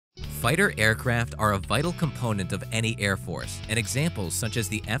Fighter aircraft are a vital component of any air force, and examples such as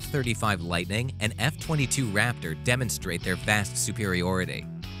the F-35 Lightning and F-22 Raptor demonstrate their vast superiority.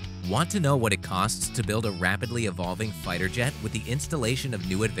 Want to know what it costs to build a rapidly evolving fighter jet with the installation of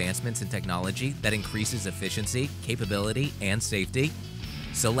new advancements in technology that increases efficiency, capability, and safety?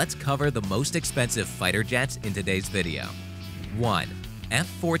 So let's cover the most expensive fighter jets in today's video. 1.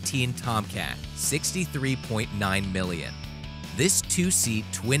 F-14 TOMCAT, $63.9 million. This two-seat,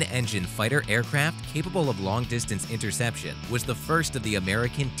 twin-engine fighter aircraft capable of long-distance interception was the first of the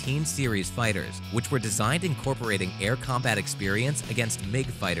American Teen Series fighters, which were designed incorporating air combat experience against MiG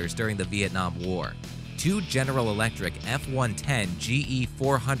fighters during the Vietnam War. Two General Electric F-110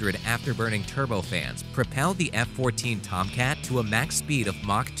 GE400 afterburning turbofans propelled the F-14 TOMCAT to a max speed of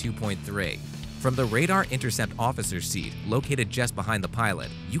Mach 2.3. From the radar intercept officer's seat, located just behind the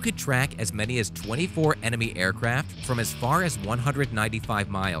pilot, you could track as many as 24 enemy aircraft from as far as 195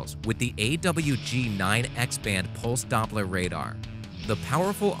 miles with the AWG-9 X-band pulse Doppler radar. The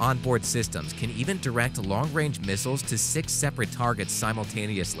powerful onboard systems can even direct long-range missiles to 6 separate targets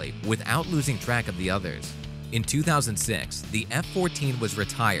simultaneously without losing track of the others. In 2006, the F-14 was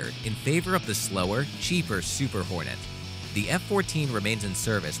retired in favor of the slower, cheaper Super Hornet. The F-14 remains in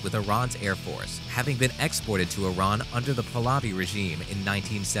service with Iran's Air Force, having been exported to Iran under the Pahlavi regime in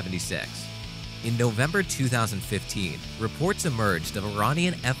 1976. In November 2015, reports emerged of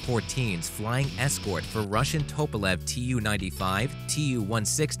Iranian F-14s flying escort for Russian Tupolev Tu-95,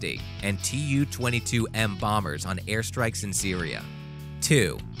 Tu-160, and Tu-22M bombers on airstrikes in Syria.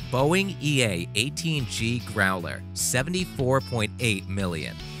 2. BOEING EA-18G GROWLER, $74.8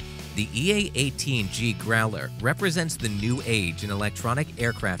 million. The EA-18G GROWLER represents the new age in electronic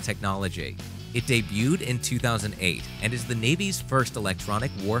aircraft technology. It debuted in 2008 and is the Navy's first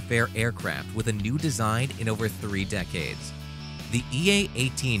electronic warfare aircraft with a new design in over 3 decades. The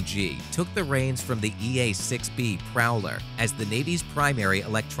EA-18G took the reins from the EA-6B Prowler as the Navy's primary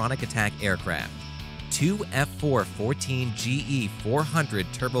electronic attack aircraft. 2 F-414 GE400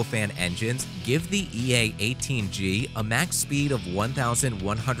 turbofan engines give the EA-18G a max speed of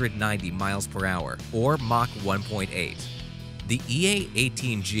 1,190 miles per hour, or Mach 1.8. The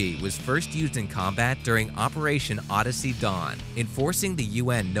EA-18G was first used in combat during Operation Odyssey Dawn, enforcing the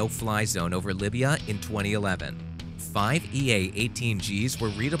UN no-fly zone over Libya in 2011. 5 EA-18Gs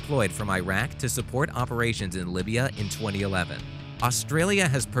were redeployed from Iraq to support operations in Libya in 2011. Australia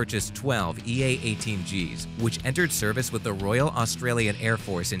has purchased 12 EA-18Gs, which entered service with the Royal Australian Air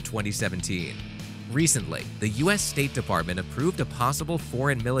Force in 2017. Recently, the U.S. State Department approved a possible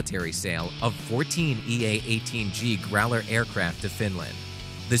foreign military sale of 14 EA-18G Growler aircraft to Finland.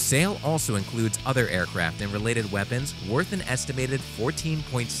 The sale also includes other aircraft and related weapons worth an estimated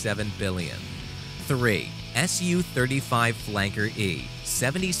 $14.7 billion. 3. Su-35 Flanker E,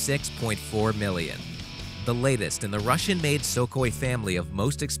 $76.4 million. The latest in the Russian-made Sukhoi family of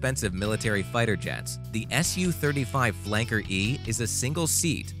most expensive military fighter jets, the Su-35 Flanker E is a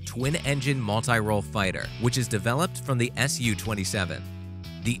single-seat, twin-engine multi-role fighter, which is developed from the Su-27.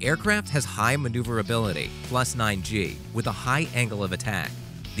 The aircraft has high maneuverability, plus 9G, with a high angle of attack.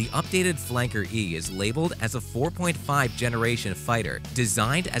 The updated Flanker E is labeled as a 4.5 generation fighter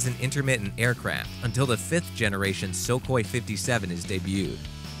designed as an intermittent aircraft until the 5th generation Sukhoi 57 is debuted.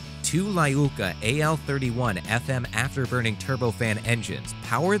 2 Lyulka AL-31 FM afterburning turbofan engines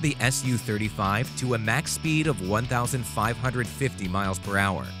power the Su-35 to a max speed of 1,550 miles per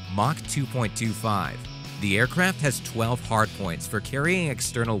hour, Mach 2.25. The aircraft has 12 hardpoints for carrying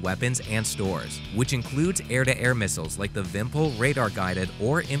external weapons and stores, which includes air-to-air missiles like the Vimpel radar-guided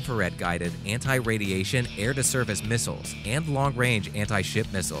or infrared-guided anti-radiation air-to-surface missiles and long-range anti-ship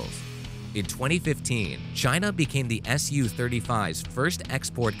missiles. In 2015, China became the Su-35's first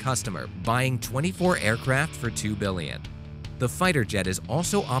export customer, buying 24 aircraft for $2 billion. The fighter jet is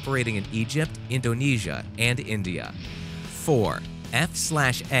also operating in Egypt, Indonesia, and India. 4.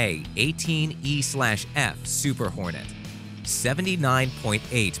 F/A-18E/F Super Hornet,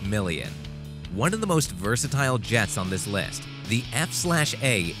 $79.8 million. One of the most versatile jets on this list, the F/A-18E/F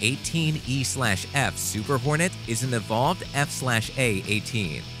Super Hornet is an evolved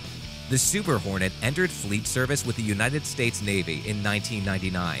F/A-18. The Super Hornet entered fleet service with the United States Navy in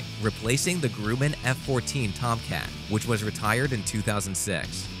 1999, replacing the Grumman F-14 Tomcat, which was retired in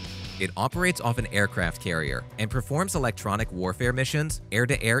 2006. It operates off an aircraft carrier and performs electronic warfare missions,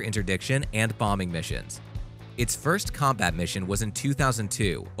 air-to-air interdiction, and bombing missions. Its first combat mission was in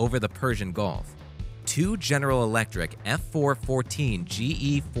 2002 over the Persian Gulf. 2 General Electric F-414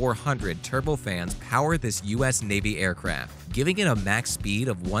 GE400 turbofans power this U.S. Navy aircraft, giving it a max speed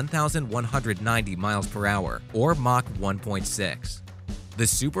of 1,190 miles per hour, or Mach 1.6. The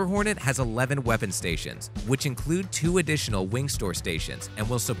Super Hornet has 11 weapon stations, which include 2 additional wing store stations and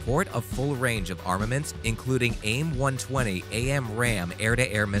will support a full range of armaments, including AIM-120 AMRAAM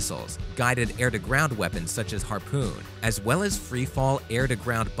air-to-air missiles, guided air-to-ground weapons such as Harpoon, as well as free-fall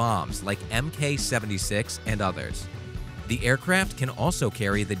air-to-ground bombs like Mk-76 and others. The aircraft can also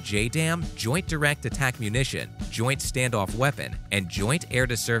carry the JDAM Joint Direct Attack Munition, Joint Standoff Weapon, and Joint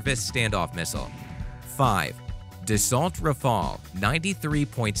Air-to-Surface Standoff Missile. 5. DASSAULT RAFALE,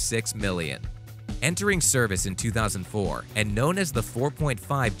 $93.6 million. Entering service in 2004 and known as the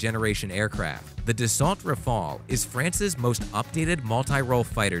 4.5 generation aircraft, the DASSAULT Rafale is France's most updated multi-role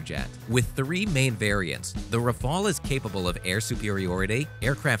fighter jet. With 3 main variants, the Rafale is capable of air superiority,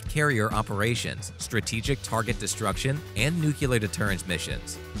 aircraft carrier operations, strategic target destruction, and nuclear deterrence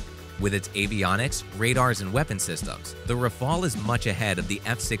missions. With its avionics, radars, and weapon systems, the Rafale is much ahead of the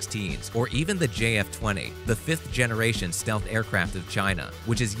F-16s or even the JF-20, the 5th generation stealth aircraft of China,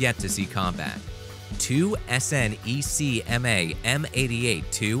 which is yet to see combat. 2 SNECMA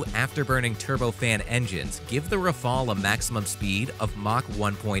M88-2 afterburning turbofan engines give the Rafale a maximum speed of Mach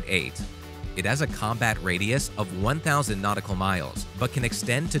 1.8. It has a combat radius of 1,000 nautical miles, but can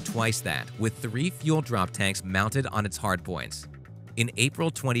extend to twice that with 3 fuel drop tanks mounted on its hardpoints. In April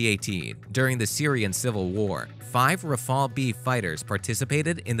 2018, during the Syrian civil war, 5 Rafale B fighters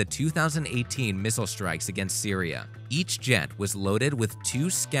participated in the 2018 missile strikes against Syria. Each jet was loaded with 2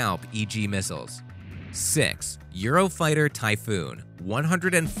 Scalp EG missiles. 6. EUROFIGHTER TYPHOON,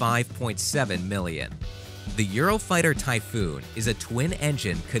 $105.7 million. The EUROFIGHTER TYPHOON is a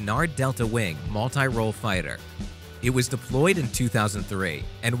twin-engine Canard Delta Wing multi-role fighter. It was deployed in 2003,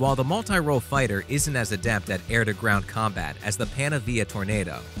 and while the multi-role fighter isn't as adept at air-to-ground combat as the Panavia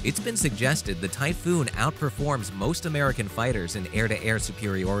Tornado, it's been suggested the Typhoon outperforms most American fighters in air-to-air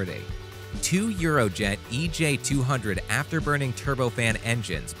superiority. 2 Eurojet EJ200 afterburning turbofan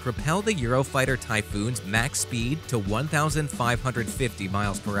engines propel the Eurofighter Typhoon's max speed to 1,550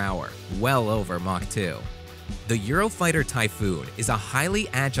 miles per hour, well over Mach 2. The Eurofighter Typhoon is a highly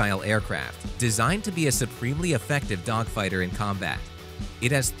agile aircraft designed to be a supremely effective dogfighter in combat.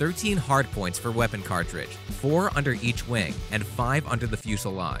 It has 13 hardpoints for weapon cartridge, 4 under each wing and 5 under the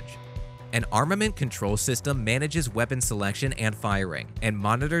fuselage. An armament control system manages weapon selection and firing, and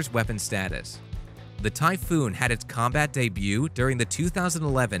monitors weapon status. The Typhoon had its combat debut during the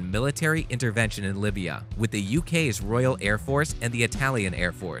 2011 military intervention in Libya, with the UK's Royal Air Force and the Italian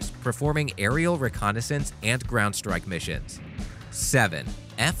Air Force performing aerial reconnaissance and ground strike missions. 7.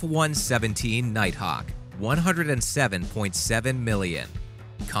 F-117 NIGHTHAWK, $107.7 million.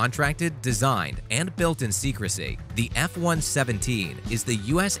 Contracted, designed, and built in secrecy, the F-117 is the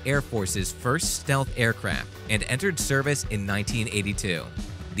U.S. Air Force's first stealth aircraft and entered service in 1982.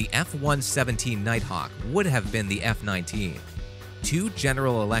 The F-117 NIGHTHAWK would have been the F-19. 2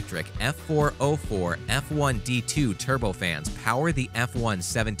 General Electric F404 F1D2 turbofans power the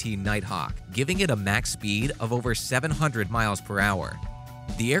F-117 NIGHTHAWK, giving it a max speed of over 700 miles per hour.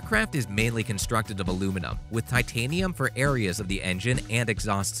 The aircraft is mainly constructed of aluminum, with titanium for areas of the engine and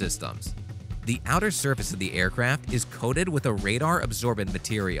exhaust systems. The outer surface of the aircraft is coated with a radar-absorbent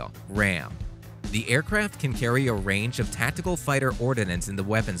material, RAM. The aircraft can carry a range of tactical fighter ordnance in the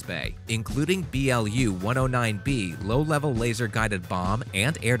weapons bay, including BLU-109B low-level laser-guided bomb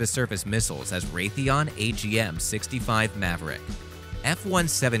and air-to-surface missiles as Raytheon AGM-65 Maverick.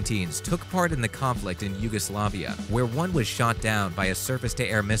 F-117s took part in the conflict in Yugoslavia, where one was shot down by a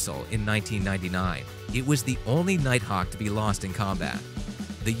surface-to-air missile in 1999. It was the only NIGHTHAWK to be lost in combat.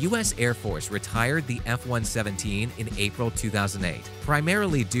 The U.S. Air Force retired the F-117 in April 2008,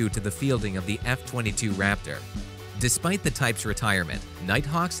 primarily due to the fielding of the F-22 Raptor. Despite the type's retirement,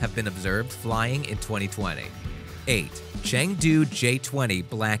 NIGHTHAWKs have been observed flying in 2020. 8. CHENGDU J-20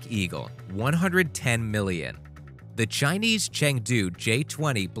 Black Eagle, $110 million. The Chinese CHENGDU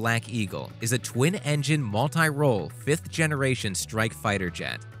J-20 Black Eagle is a twin-engine multi-role 5th-generation strike fighter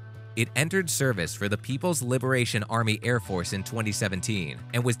jet. It entered service for the People's Liberation Army Air Force in 2017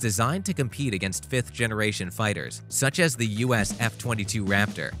 and was designed to compete against 5th-generation fighters, such as the U.S. F-22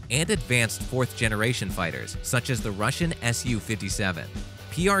 Raptor, and advanced 4th-generation fighters, such as the Russian Su-57.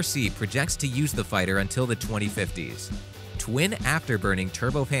 PRC projects to use the fighter until the 2050s. Twin afterburning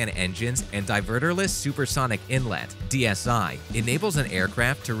turbofan engines and diverterless supersonic inlet (DSI) enables an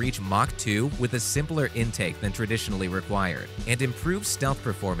aircraft to reach Mach 2 with a simpler intake than traditionally required, and improves stealth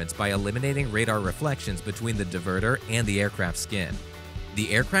performance by eliminating radar reflections between the diverter and the aircraft skin.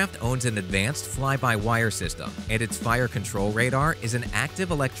 The aircraft owns an advanced fly-by-wire system, and its fire control radar is an active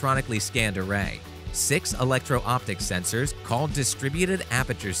electronically scanned array. 6 electro-optic sensors called Distributed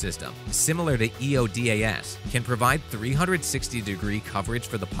Aperture System, similar to EODAS, can provide 360-degree coverage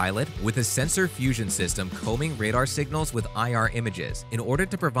for the pilot with a sensor fusion system combing radar signals with IR images in order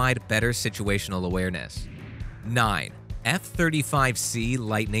to provide better situational awareness. 9. F-35C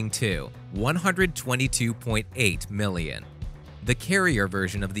Lightning II, $122.8 million. The carrier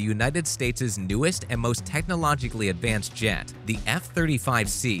version of the United States' newest and most technologically advanced jet, the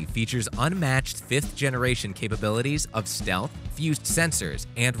F-35C features unmatched fifth-generation capabilities of stealth, fused sensors,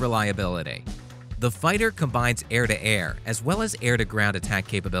 and reliability. The fighter combines air-to-air as well as air-to-ground attack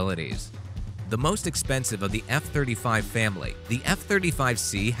capabilities. The most expensive of the F-35 family, the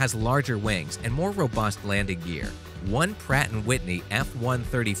F-35C has larger wings and more robust landing gear. One Pratt & Whitney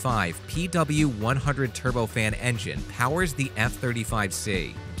F135 PW100 turbofan engine powers the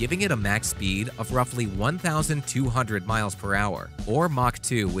F-35C, giving it a max speed of roughly 1,200 miles per hour, or Mach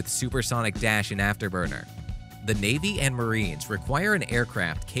 2 with supersonic dash and afterburner. The Navy and Marines require an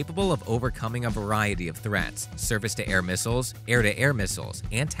aircraft capable of overcoming a variety of threats: surface-to-air missiles, air-to-air missiles,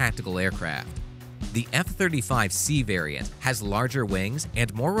 and tactical aircraft. The F-35C variant has larger wings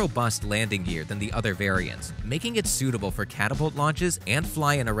and more robust landing gear than the other variants, making it suitable for catapult launches and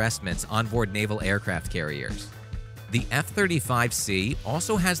fly-in arrestments onboard naval aircraft carriers. The F-35C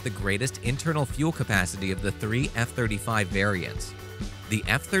also has the greatest internal fuel capacity of the 3 F-35 variants. The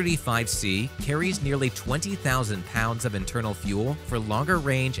F-35C carries nearly 20,000 pounds of internal fuel for longer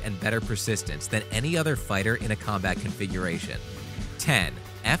range and better persistence than any other fighter in a combat configuration. 10.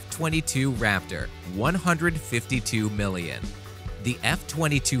 F-22 Raptor, $152 million. The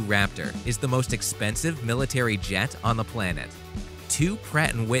F-22 Raptor is the most expensive military jet on the planet. 2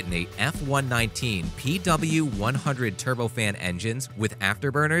 Pratt & Whitney F119 PW100 turbofan engines with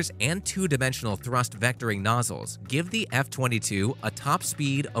afterburners and two-dimensional thrust vectoring nozzles give the F-22 a top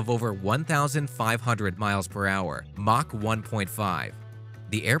speed of over 1,500 miles per hour, Mach 1.5.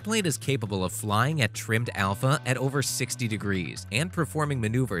 The airplane is capable of flying at trimmed alpha at over 60 degrees and performing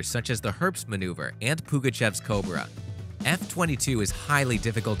maneuvers such as the Herbst maneuver and Pugachev's Cobra. F-22 is highly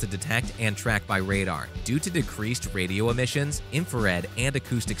difficult to detect and track by radar due to decreased radio emissions, infrared, and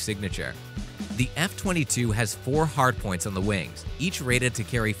acoustic signature. The F-22 has 4 hardpoints on the wings, each rated to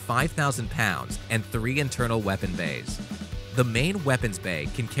carry 5,000 pounds and 3 internal weapon bays. The main weapons bay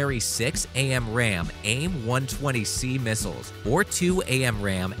can carry 6 AMRAAM AIM-120C missiles or 2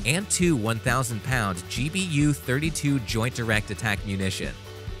 AMRAAM and 2 1,000-pound GBU-32 Joint Direct Attack munition.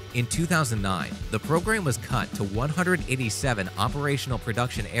 In 2009, the program was cut to 187 operational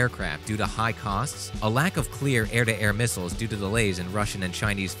production aircraft due to high costs, a lack of clear air-to-air missiles due to delays in Russian and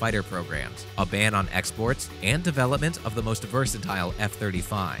Chinese fighter programs, a ban on exports, and development of the most versatile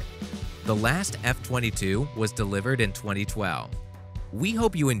F-35. The last F-22 was delivered in 2012. We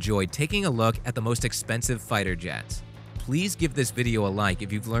hope you enjoyed taking a look at the most expensive fighter jets. Please give this video a like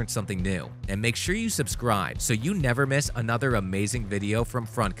if you've learned something new, and make sure you subscribe so you never miss another amazing video from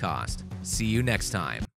Frontcost. See you next time.